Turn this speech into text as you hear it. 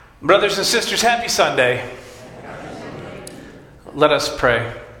Brothers and sisters, happy Sunday. Let us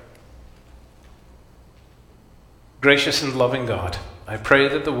pray. Gracious and loving God, I pray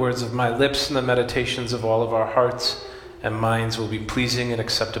that the words of my lips and the meditations of all of our hearts and minds will be pleasing and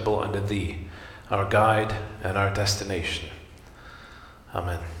acceptable unto Thee, our guide and our destination.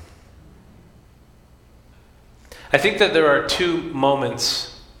 Amen. I think that there are two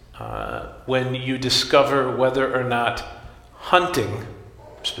moments when you discover whether or not hunting,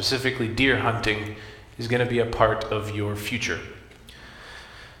 specifically deer hunting, is going to be a part of your future.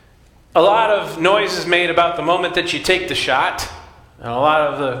 A lot of noise is made about the moment that you take the shot. And a lot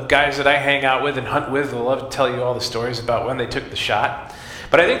of the guys that I hang out with and hunt with will love to tell you all the stories about when they took the shot.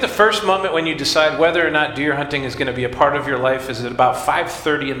 But I think the first moment when you decide whether or not deer hunting is going to be a part of your life is at about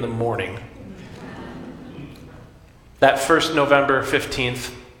 5:30 in the morning. That first November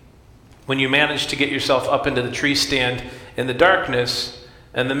 15th, when you manage to get yourself up into the tree stand in the darkness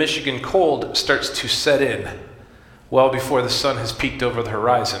and the Michigan cold starts to set in well before the sun has peaked over the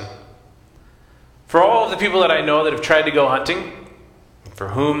horizon. For all of the people that I know that have tried to go hunting, for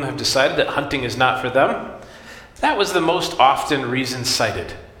whom have decided that hunting is not for them, that was the most often reason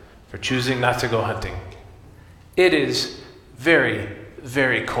cited for choosing not to go hunting. It is very,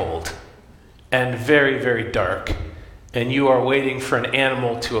 very cold and very, very dark, and you are waiting for an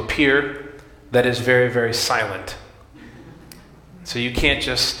animal to appear that is very, very silent. So you can't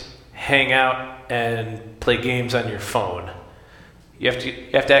just hang out and play games on your phone. You have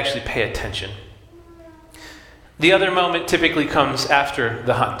to actually pay attention. The other moment typically comes after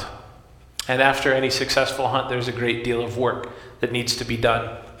the hunt. And after any successful hunt, there's a great deal of work that needs to be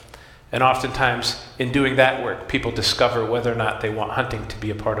done. And oftentimes, in doing that work, people discover whether or not they want hunting to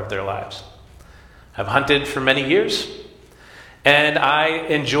be a part of their lives. I've hunted for many years, and I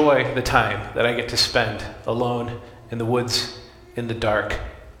enjoy the time that I get to spend alone in the woods, in the dark,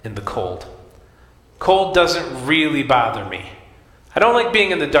 in the cold. Cold doesn't really bother me. I don't like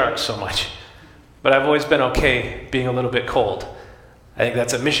being in the dark so much, but I've always been okay being a little bit cold. I think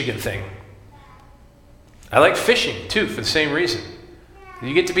that's a Michigan thing. I like fishing, too, for the same reason.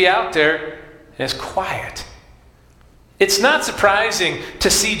 You get to be out there, and it's quiet. It's not surprising to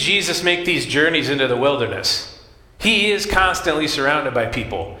see Jesus make these journeys into the wilderness. He is constantly surrounded by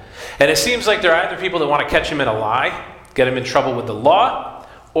people. And it seems like there are either people that want to catch him in a lie, get him in trouble with the law,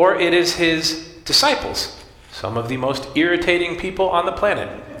 or it is his disciples, some of the most irritating people on the planet,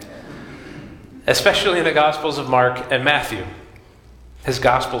 especially in the Gospels of Mark and Matthew. His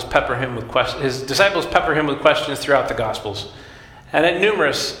disciples pepper him with questions throughout the Gospels, and at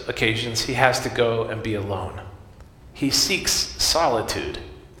numerous occasions he has to go and be alone. He seeks solitude.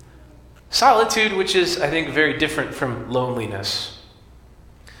 Solitude, which is, I think, very different from loneliness.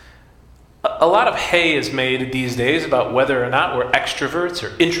 A lot of hay is made these days about whether or not we're extroverts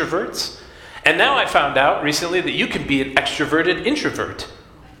or introverts. And now I found out recently that you can be an extroverted introvert,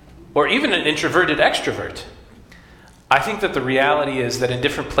 or even an introverted extrovert. I think that the reality is that in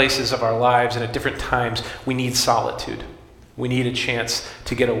different places of our lives and at different times, we need solitude. We need a chance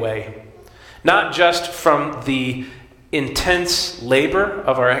to get away. Not just from the intense labor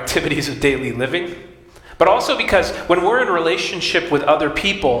of our activities of daily living, but also because when we're in a relationship with other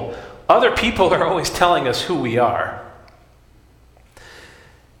people are always telling us who we are.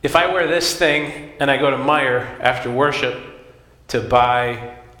 If I wear this thing and I go to Meijer after worship to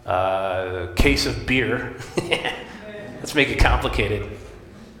buy a case of beer, let's make it complicated,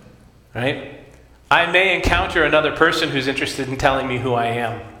 right? I may encounter another person who's interested in telling me who I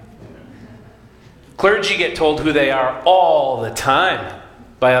am. Clergy get told who they are all the time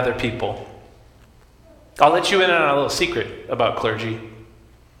by other people. I'll let you in on a little secret about clergy.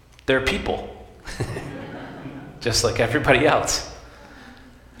 They're people, just like everybody else.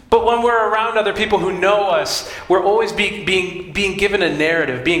 But when we're around other people who know us, we're always being given a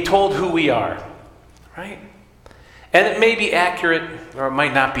narrative, being told who we are, right? And it may be accurate or it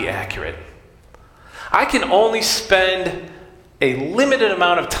might not be accurate. I can only spend a limited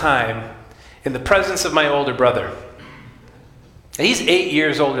amount of time in the presence of my older brother. He's 8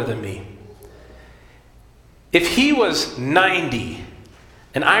 years older than me. If he was 90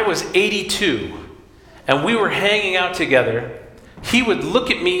 and I was 82 and we were hanging out together, he would look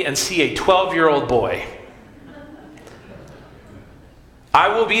at me and see a 12-year-old boy. I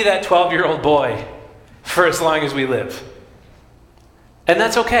will be that 12-year-old boy for as long as we live. And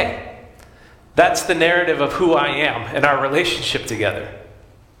that's okay. That's the narrative of who I am and our relationship together.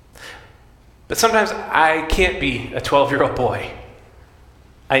 But sometimes I can't be a 12-year-old boy.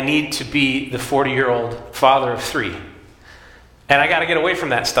 I need to be the 40-year-old father of 3. And I got to get away from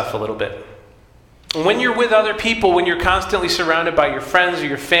that stuff a little bit. When you're with other people, when you're constantly surrounded by your friends or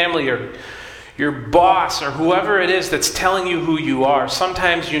your family or your boss or whoever it is that's telling you who you are,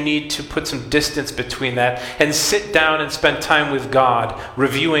 sometimes you need to put some distance between that and sit down and spend time with God,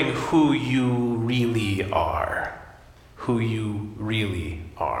 reviewing who you really are. Who you really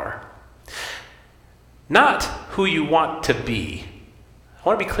are. Not who you want to be. I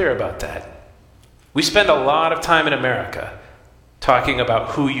want to be clear about that. We spend a lot of time in America talking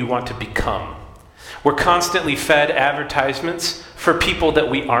about who you want to become. We're constantly fed advertisements for people that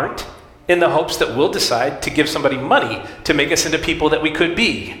we aren't, in the hopes that we'll decide to give somebody money to make us into people that we could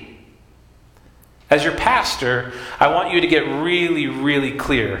be. As your pastor, I want you to get really, really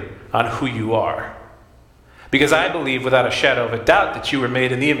clear on who you are. Because I believe without a shadow of a doubt that you were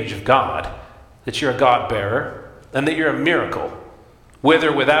made in the image of God, that you're a God-bearer, and that you're a miracle, with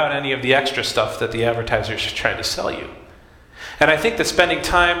or without any of the extra stuff that the advertisers are trying to sell you. And I think that spending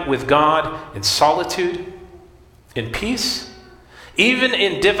time with God in solitude, in peace, even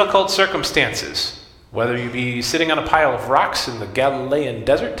in difficult circumstances, whether you be sitting on a pile of rocks in the Galilean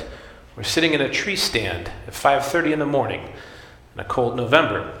desert or sitting in a tree stand at 5:30 in the morning in a cold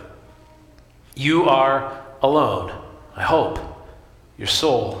November, you are alone, I hope, your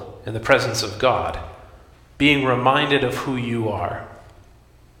soul in the presence of God, being reminded of who you are.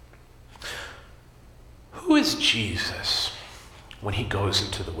 Who is Jesus when he goes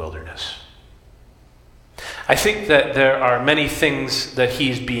into the wilderness? I think that there are many things that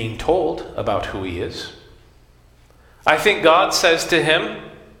he's being told about who he is. I think God says to him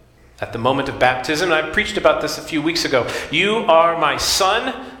at the moment of baptism, and I preached about this a few weeks ago, "You are my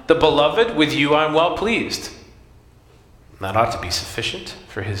son, the beloved, with you I'm well pleased." That ought to be sufficient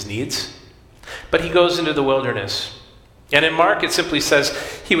for his needs. But he goes into the wilderness. And in Mark it simply says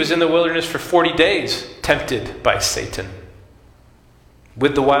he was in the wilderness for 40 days, tempted by Satan.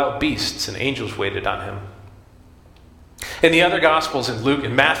 With the wild beasts and angels waited on him. In the other Gospels, in Luke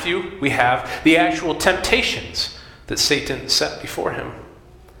and Matthew, we have the actual temptations that Satan set before him.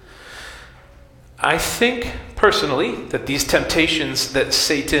 I think, personally, that these temptations that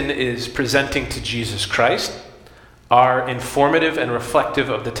Satan is presenting to Jesus Christ are informative and reflective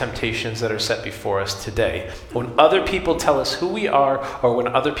of the temptations that are set before us today. When other people tell us who we are, or when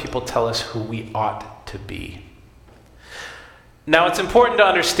other people tell us who we ought to be. Now, it's important to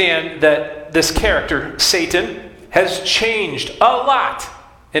understand that this character, Satan, has changed a lot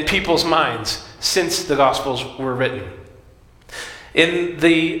in people's minds since the Gospels were written. In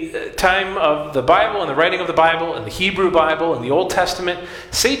the time of the Bible and the writing of the Bible and the Hebrew Bible and the Old Testament,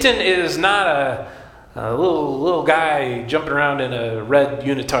 Satan is not a little guy jumping around in a red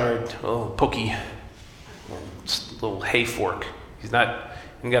unitard, little pokey, little hay fork. He's got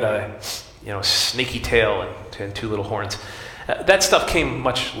a snaky tail and two little horns. That stuff came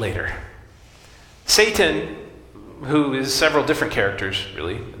much later. Satan, who is several different characters,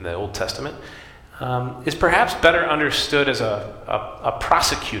 really, in the Old Testament, is perhaps better understood as a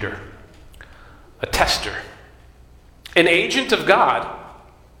prosecutor, a tester, an agent of God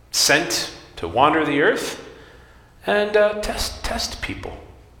sent to wander the earth and test people,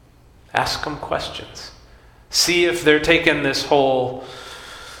 ask them questions, see if they're taking this whole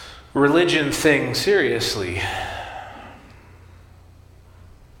religion thing seriously.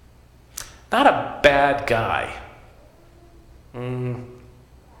 Not a bad guy.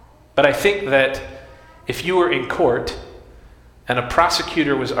 But I think that if you were in court and a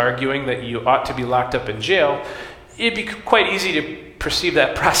prosecutor was arguing that you ought to be locked up in jail, it'd be quite easy to perceive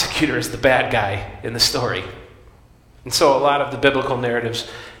that prosecutor as the bad guy in the story. And so a lot of the biblical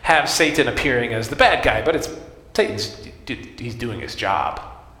narratives have Satan appearing as the bad guy, but he's doing his job.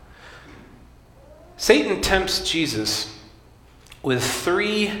 Satan tempts Jesus with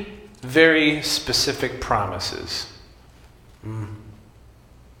 3 very specific promises. He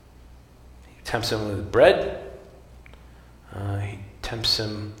tempts him with bread. He tempts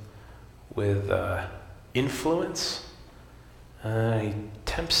him with influence. He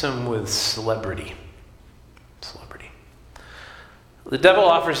tempts him with celebrity. The devil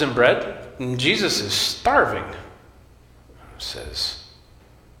offers him bread, and Jesus is starving.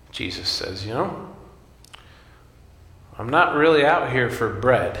 Jesus says, I'm not really out here for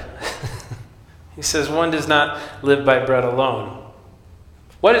bread. He says, one does not live by bread alone.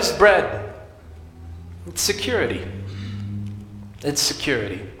 What is bread? It's security. It's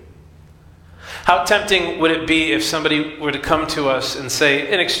security. How tempting would it be if somebody were to come to us and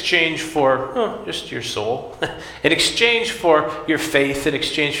say, in exchange for just your soul, in exchange for your faith, in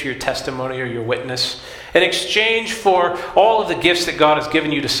exchange for your testimony or your witness, in exchange for all of the gifts that God has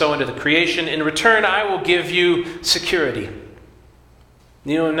given you to sow into the creation, in return I will give you security.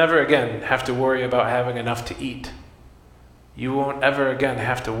 You will never again have to worry about having enough to eat. You won't ever again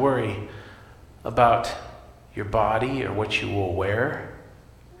have to worry about your body or what you will wear.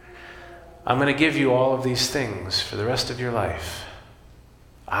 I'm going to give you all of these things for the rest of your life.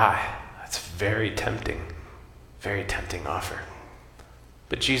 That's very tempting offer.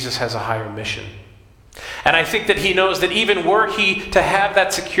 But Jesus has a higher mission. And I think that he knows that even were he to have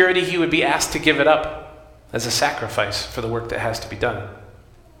that security, he would be asked to give it up as a sacrifice for the work that has to be done.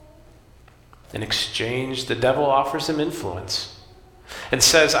 In exchange, the devil offers him influence and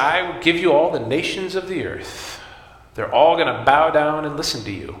says, I will give you all the nations of the earth. They're all going to bow down and listen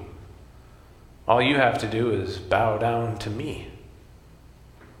to you. All you have to do is bow down to me.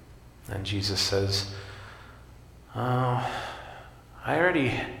 And Jesus says, I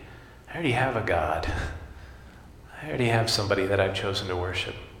already have a God. I already have somebody that I've chosen to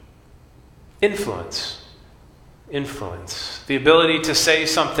worship. Influence. The ability to say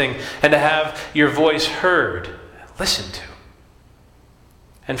something and to have your voice heard, listened to.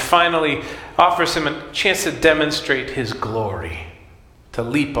 And finally, offers him a chance to demonstrate his glory, to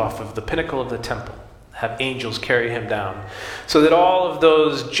leap off of the pinnacle of the temple, have angels carry him down, so that all of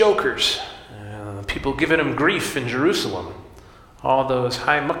those jokers, people giving him grief in Jerusalem, all those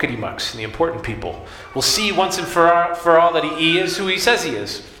high muckety-mucks and the important people, will see once and for all that he is who he says he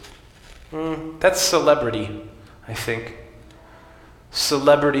is. That's celebrity, I think.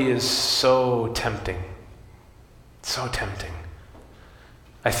 Celebrity is so tempting. So tempting.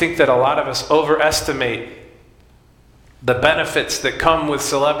 I think that a lot of us overestimate the benefits that come with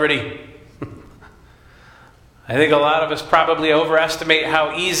celebrity. I think a lot of us probably overestimate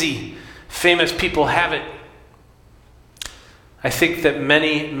how easy famous people have it. I think that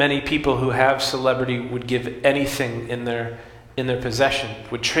many people who have celebrity would give anything in their possession,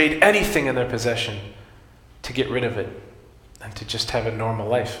 would trade anything in their possession to get rid of it and to just have a normal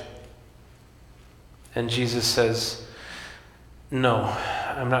life. And Jesus says, no,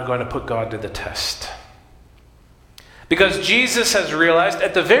 I'm not going to put God to the test. Because Jesus has realized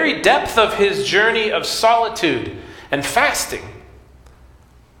at the very depth of his journey of solitude and fasting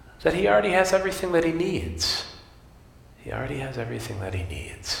that he already has everything that he needs. He already has everything that he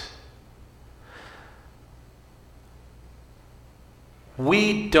needs.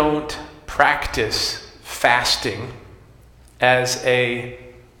 We don't practice fasting as a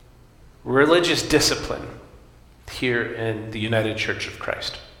religious discipline here in the United Church of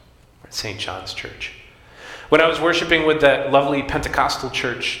Christ, at St. John's Church. When I was worshiping with that lovely Pentecostal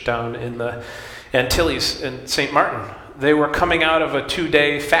church down in the Antilles in St. Martin, they were coming out of a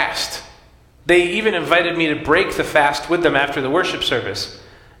 2-day fast. They even invited me to break the fast with them after the worship service.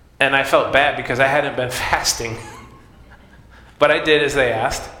 And I felt bad because I hadn't been fasting. But I did as they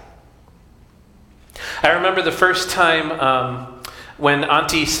asked. I remember the first time when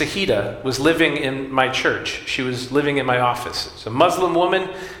Auntie Sahida was living in my church. She was living in my office. It's a Muslim woman.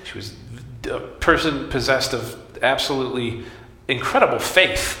 She was a person possessed of absolutely incredible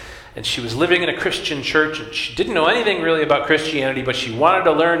faith. And she was living in a Christian church, and she didn't know anything really about Christianity, but she wanted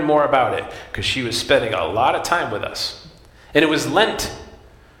to learn more about it because she was spending a lot of time with us. And it was Lent.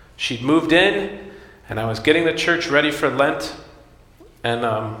 She'd moved in, and I was getting the church ready for Lent. And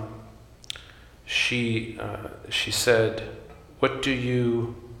she said, what do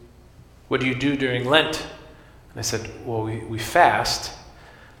you do during Lent? And I said, well, we fast,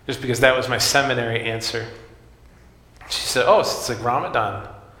 just because that was my seminary answer. She said, oh, so it's like Ramadan.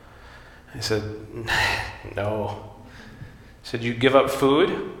 I said, no. She said, you give up food?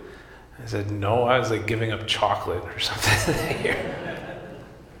 I said, no, I was like giving up chocolate or something.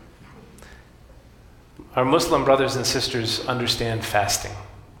 Our Muslim brothers and sisters understand fasting.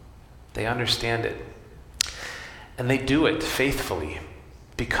 They understand it. And they do it faithfully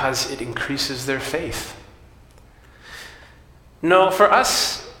because it increases their faith. No, for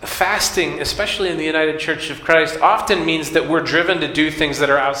us, fasting, especially in the United Church of Christ, often means that we're driven to do things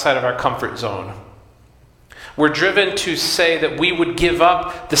that are outside of our comfort zone. We're driven to say that we would give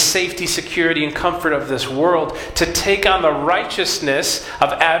up the safety, security, and comfort of this world to take on the righteousness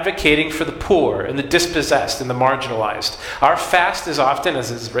of advocating for the poor and the dispossessed and the marginalized. Our fast is often, as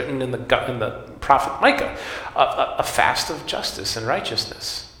is written in the prophet Micah, a fast of justice and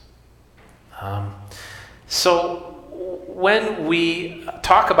righteousness. So when we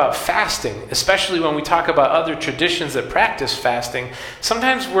talk about fasting, especially when we talk about other traditions that practice fasting,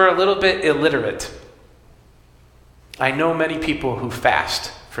 sometimes we're a little bit illiterate. I know many people who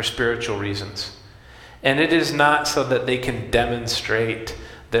fast for spiritual reasons, and it is not so that they can demonstrate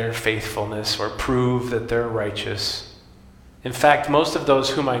their faithfulness or prove that they're righteous. In fact, most of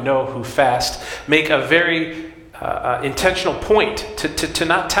those whom I know who fast make a very intentional point to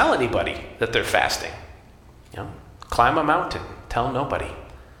not tell anybody that they're fasting. Climb a mountain, tell nobody.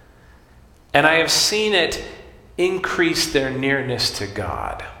 And I have seen it increase their nearness to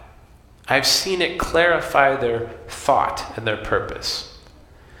God. I've seen it clarify their thought and their purpose.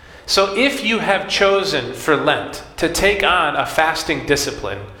 So if you have chosen for Lent to take on a fasting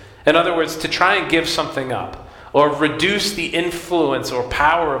discipline, in other words, to try and give something up, or reduce the influence or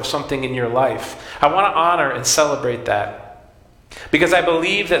power of something in your life, I want to honor and celebrate that. Because I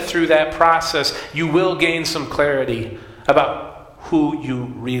believe that through that process, you will gain some clarity about who you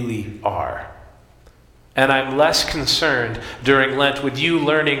really are. And I'm less concerned during Lent with you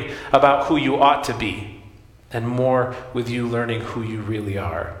learning about who you ought to be, and more with you learning who you really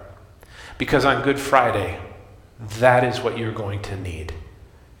are. Because on Good Friday, that is what you're going to need.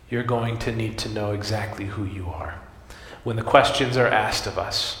 You're going to need to know exactly who you are. When the questions are asked of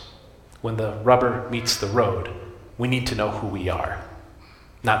us, when the rubber meets the road, we need to know who we are,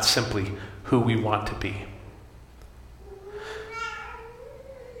 not simply who we want to be.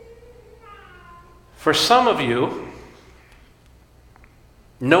 For some of you,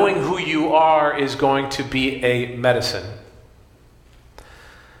 knowing who you are is going to be a medicine.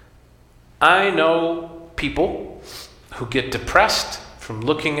 I know people who get depressed from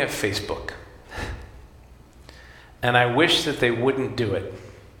looking at Facebook. And I wish that they wouldn't do it.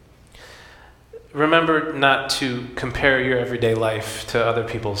 Remember not to compare your everyday life to other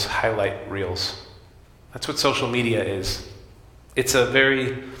people's highlight reels. That's what social media is. It's a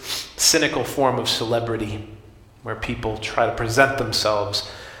very cynical form of celebrity where people try to present themselves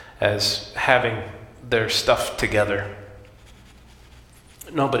as having their stuff together.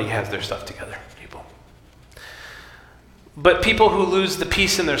 Nobody has their stuff together, people. But people who lose the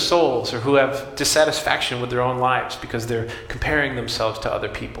peace in their souls, or who have dissatisfaction with their own lives because they're comparing themselves to other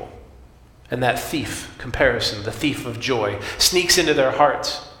people. And that thief, comparison, the thief of joy, sneaks into their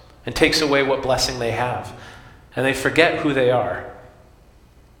hearts and takes away what blessing they have. And they forget who they are.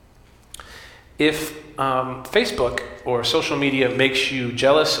 If Facebook or social media makes you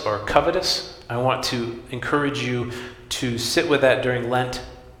jealous or covetous, I want to encourage you to sit with that during Lent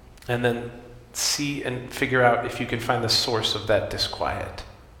and then see and figure out if you can find the source of that disquiet.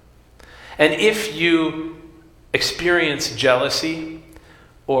 And if you experience jealousy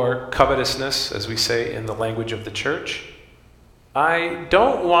or covetousness, as we say in the language of the church, I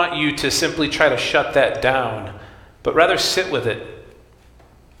don't want you to simply try to shut that down, but rather sit with it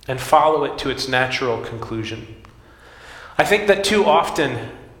and follow it to its natural conclusion. I think that too often,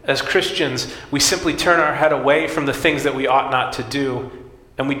 as Christians, we simply turn our head away from the things that we ought not to do,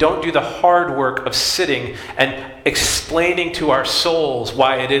 and we don't do the hard work of sitting and explaining to our souls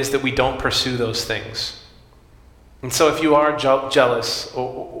why it is that we don't pursue those things. And so if you are jealous,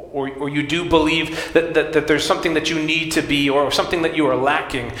 or you do believe that there's something that you need to be, or something that you are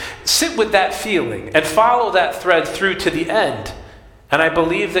lacking, sit with that feeling and follow that thread through to the end. And I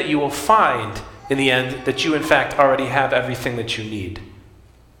believe that you will find in the end that you in fact already have everything that you need.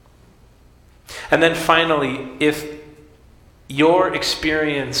 And then finally, if your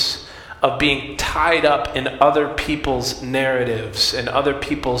experience of being tied up in other people's narratives and other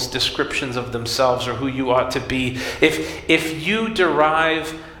people's descriptions of themselves or who you ought to be, if you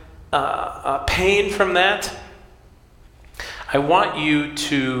derive pain from that, I want you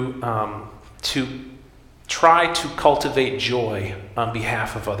to try to cultivate joy on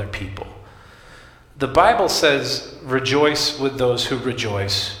behalf of other people. The Bible says, rejoice with those who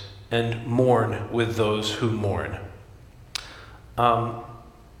rejoice and mourn with those who mourn.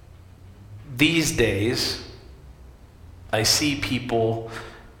 These days, I see people,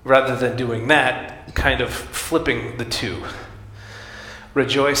 rather than doing that, kind of flipping the two,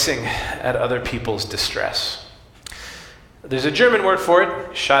 rejoicing at other people's distress. There's a German word for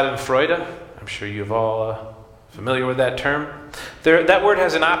it, Schadenfreude. I'm sure you've all familiar with that term. That word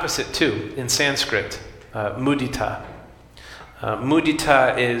has an opposite too in Sanskrit, mudita.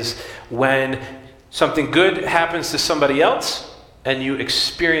 Mudita is when something good happens to somebody else and you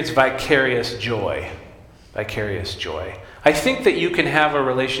experience vicarious joy. Vicarious joy. I think that you can have a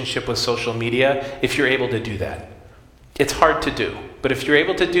relationship with social media if you're able to do that. It's hard to do, but if you're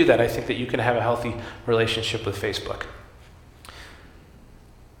able to do that, I think that you can have a healthy relationship with Facebook.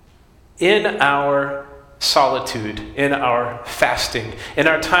 In our solitude, in our fasting, in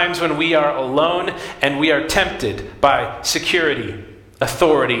our times when we are alone and we are tempted by security,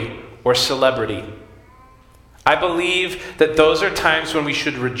 authority, or celebrity, I believe that those are times when we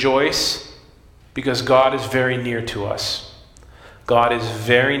should rejoice because God is very near to us. God is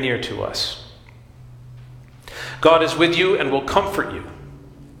very near to us. God is with you and will comfort you.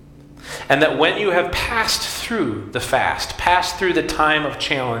 And that when you have passed through the fast, passed through the time of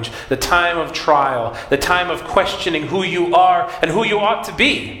challenge, the time of trial, the time of questioning who you are and who you ought to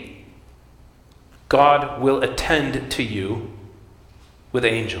be, God will attend to you with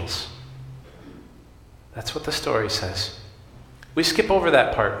angels. That's what the story says. We skip over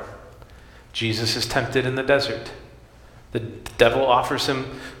that part. Jesus is tempted in the desert. The devil offers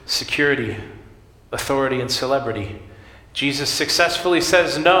him security, authority, and celebrity. Jesus successfully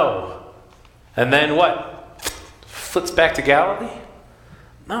says no. And then what? Flits back to Galilee?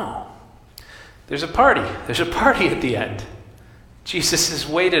 No. There's a party. There's a party at the end. Jesus is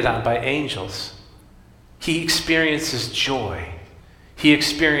waited on by angels. He experiences joy. He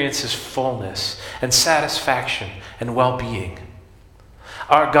experiences fullness and satisfaction and well-being.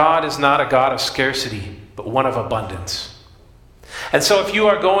 Our God is not a God of scarcity, but one of abundance. And so if you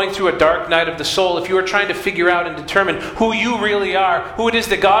are going through a dark night of the soul, if you are trying to figure out and determine who you really are, who it is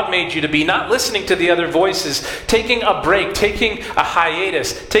that God made you to be, not listening to the other voices, taking a break, taking a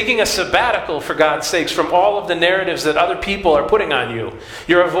hiatus, taking a sabbatical, for God's sakes, from all of the narratives that other people are putting on you.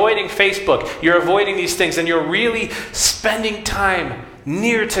 You're avoiding Facebook, you're avoiding these things, and you're really spending time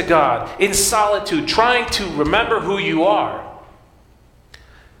near to God, in solitude, trying to remember who you are.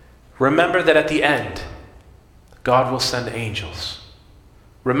 Remember that at the end, God will send angels.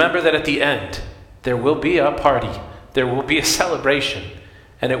 Remember that at the end, there will be a party, there will be a celebration,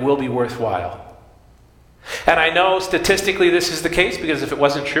 and it will be worthwhile. And I know statistically this is the case, because if it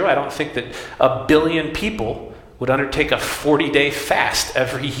wasn't true, I don't think that 1 billion people would undertake a 40-day fast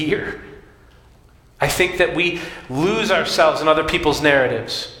every year. I think that we lose ourselves in other people's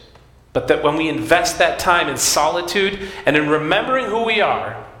narratives, but that when we invest that time in solitude and in remembering who we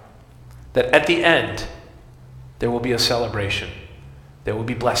are, that at the end, there will be a celebration. There will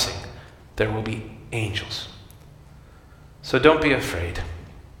be blessing. There will be angels. So don't be afraid.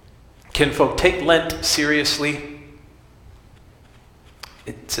 Kinfolk, take Lent seriously.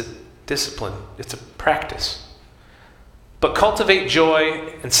 It's a discipline. It's a practice. But cultivate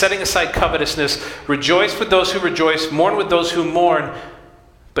joy, and setting aside covetousness, rejoice with those who rejoice, mourn with those who mourn,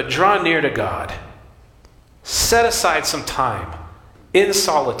 but draw near to God. Set aside some time in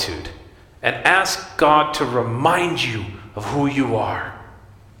solitude and ask God to remind you of who you are.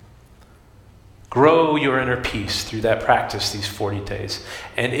 Grow your inner peace through that practice these 40 days,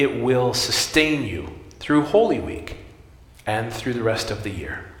 and it will sustain you through Holy Week and through the rest of the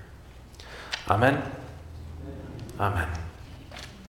year. Amen. Amen.